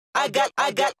Daddy!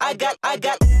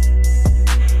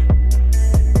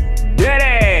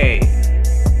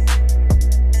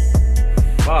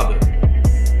 Father.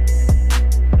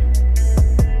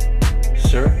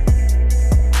 Sir?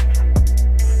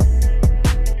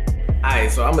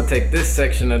 Alright, so I'm gonna take this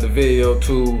section of the video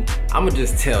to, I'm gonna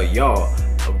just tell y'all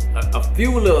a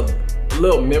few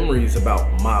little memories about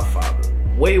my father.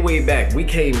 Way back, we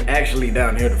came actually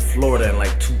down here to Florida in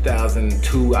like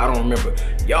 2002, I don't remember.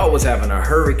 Y'all was having a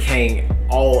hurricane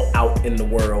all out in the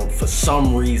world for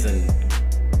some reason,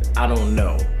 I don't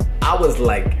know. I was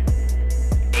like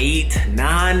 8,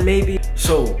 9 maybe.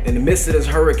 So in the midst of this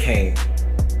hurricane,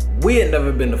 we had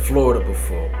never been to Florida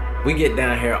before. We get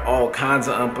down here all kinds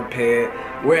of unprepared.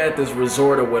 We're at this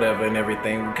resort or whatever and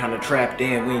everything. We kind of trapped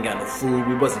in, we ain't got no food,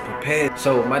 we wasn't prepared.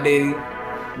 So my daddy,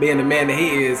 being the man that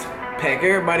he is, pack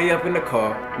everybody up in the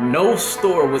car. No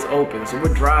store was open, so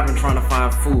we're driving trying to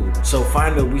find food. So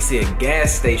finally we see a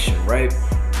gas station, right?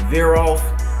 Veer off,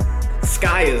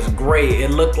 sky is gray.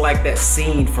 It looked like that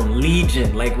scene from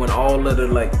Legion, like when all of the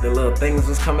little things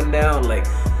was coming down, like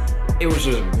it was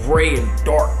just gray and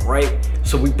dark, right?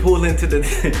 So we pull into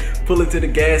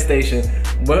the gas station.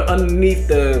 We're underneath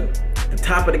the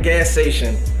top of the gas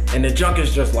station, and the junk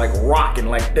is just like rocking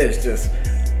like this, just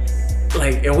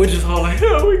like, and we're just all like,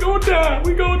 oh, we gonna die,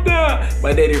 we gonna die.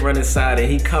 My daddy run inside and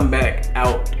he come back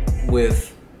out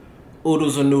with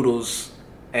oodles and noodles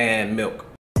and milk.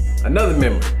 Another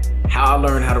memory, how I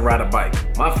learned how to ride a bike.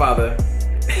 My father,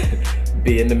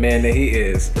 being the man that he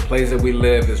is, the place that we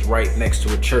live is right next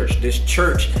to a church. This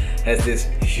church has this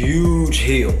huge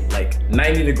hill, like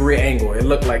 90-degree angle. It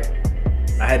looked like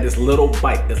I had this little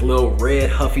bike, this little red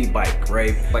Huffy bike,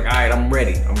 right? Like, all right, I'm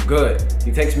ready, I'm good.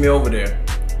 He takes me over there.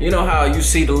 You know how you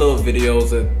see the little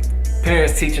videos of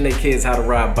parents teaching their kids how to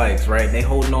ride bikes, right? They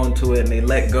holding on to it and they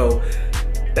let go.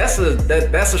 That's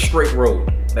a straight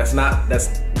road. That's not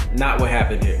what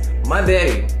happened here. My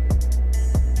daddy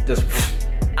just,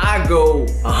 I go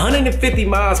 150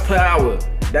 miles per hour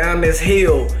down this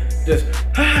hill, just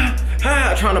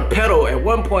trying to pedal. At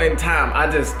one point in time, I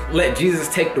just let Jesus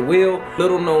take the wheel.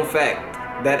 Little known fact,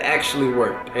 that actually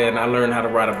worked, and I learned how to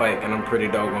ride a bike, and I'm pretty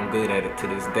doggone good at it to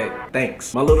this day.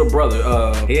 Thanks. My little brother,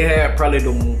 he had probably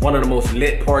one of the most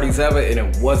lit parties ever, and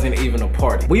it wasn't even a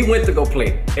party. We went to go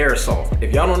play airsoft.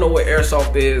 If y'all don't know what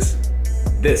airsoft is,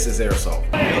 this is airsoft.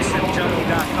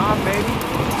 SMJungle.com,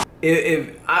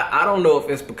 baby. I don't know if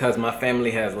it's because my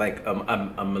family has like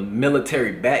a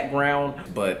military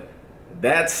background, but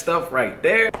that stuff right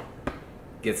there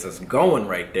gets us going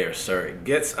right there, sir. It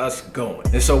gets us going.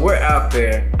 And so we're out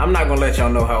there. I'm not gonna let y'all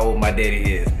know how old my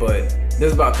daddy is, but this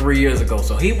is about 3 years ago.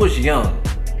 So he was younger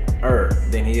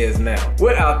than he is now.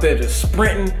 We're out there just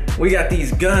sprinting. We got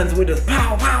these guns, we just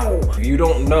pow, pow. If you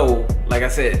don't know, like I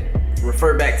said,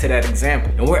 refer back to that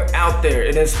example. And we're out there,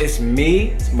 and it's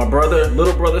me, it's my brother,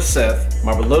 little brother Seth,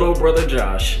 my little brother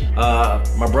Josh,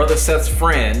 my brother Seth's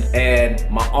friend, and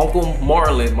my Uncle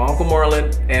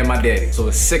Marlon, and my daddy. So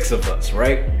it's 6 of us,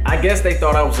 right? I guess they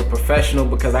thought I was a professional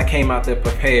because I came out there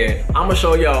prepared. I'm gonna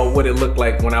show y'all what it looked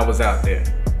like when I was out there.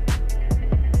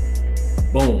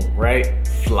 Boom, right?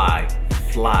 Fly.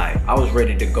 I was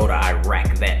ready to go to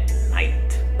Iraq that night.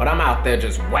 But I'm out there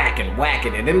just whacking,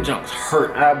 and them junks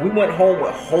hurt. We went home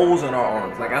with holes in our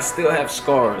arms. Like, I still have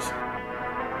scars.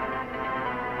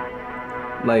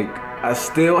 Like, I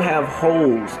still have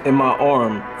holes in my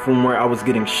arm from where I was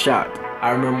getting shot. I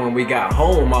remember when we got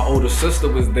home, my older sister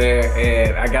was there,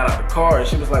 and I got out the car, and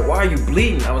she was like, why are you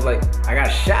bleeding? I was like, I got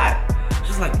shot.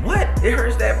 She's like, what? It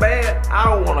hurts that bad? I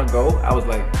don't want to go. I was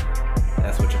like,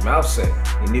 that's what your mouth said.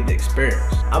 You need the experience.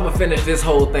 I'm gonna finish this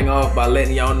whole thing off by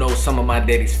letting y'all know some of my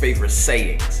daddy's favorite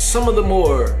sayings. Some of the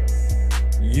more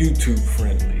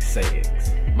YouTube-friendly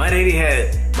sayings. My daddy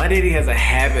has a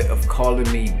habit of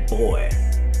calling me boy.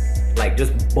 Like,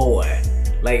 just boy.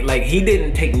 Like he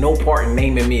didn't take no part in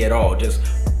naming me at all, just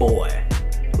boy.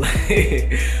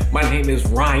 My name is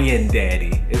Ryan,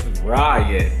 daddy. It's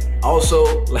Ryan.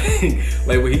 Also, like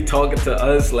when he talking to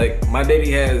us, like my daddy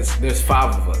there's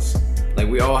 5 of us. Like,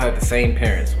 we all have the same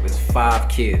parents. There's 5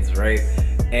 kids, right?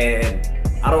 And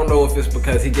I don't know if it's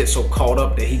because he gets so caught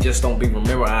up that he just don't be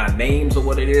remembering our names or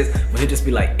what it is, but he'll just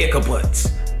be like,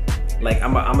 Ickabuts. Like,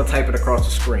 I'm gonna type it across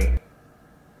the screen.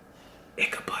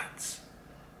 Ickabuts.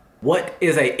 What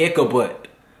is a Ickabut?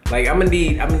 Like, I'm gonna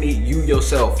need you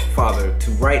yourself, father,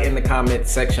 to write in the comment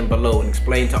section below and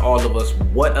explain to all of us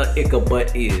what a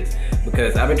Ickabut is,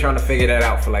 because I've been trying to figure that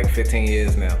out for like 15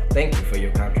 years now. Thank you for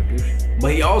your contribution.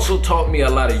 But he also taught me a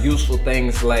lot of useful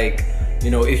things, like,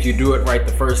 you know, if you do it right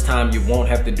the first time, you won't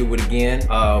have to do it again.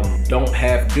 Don't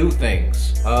do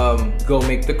things. Go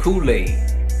make the Kool-Aid.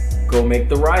 go make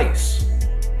the rice.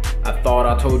 I thought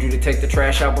I told you to take the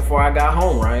trash out before I got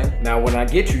home, Ryan. Now when I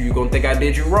get you, you're gonna think I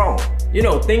did you wrong. You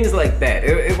know, things like that.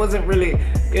 It wasn't really,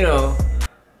 you know.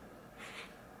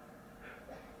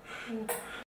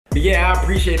 But yeah, I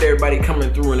appreciate everybody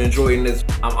coming through and enjoying this.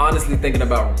 I'm honestly thinking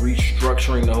about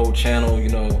restructuring the whole channel, you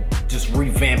know, just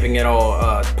revamping it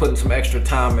all, putting some extra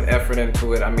time and effort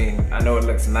into it. I mean, I know it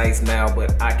looks nice now,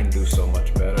 but I can do so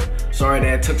much better. Sorry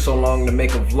that it took so long to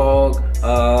make a vlog.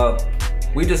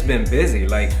 We just been busy,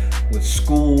 like with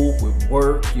school, with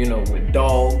work, you know, with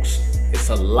dogs. It's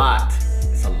a lot.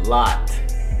 It's a lot.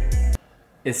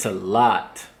 It's a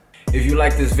lot. If you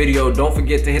like this video, don't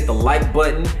forget to hit the like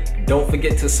button. Don't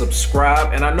forget to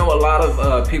subscribe. And I know a lot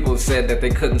of people said that they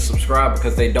couldn't subscribe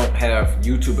because they don't have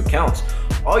YouTube accounts.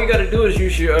 All you gotta do is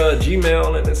use your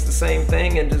Gmail, and it's the same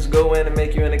thing, and just go in and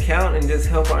make you an account and just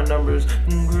help our numbers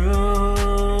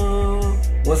grow.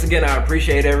 Once again, I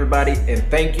appreciate everybody and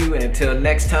thank you. And until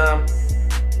next time,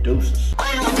 deuces.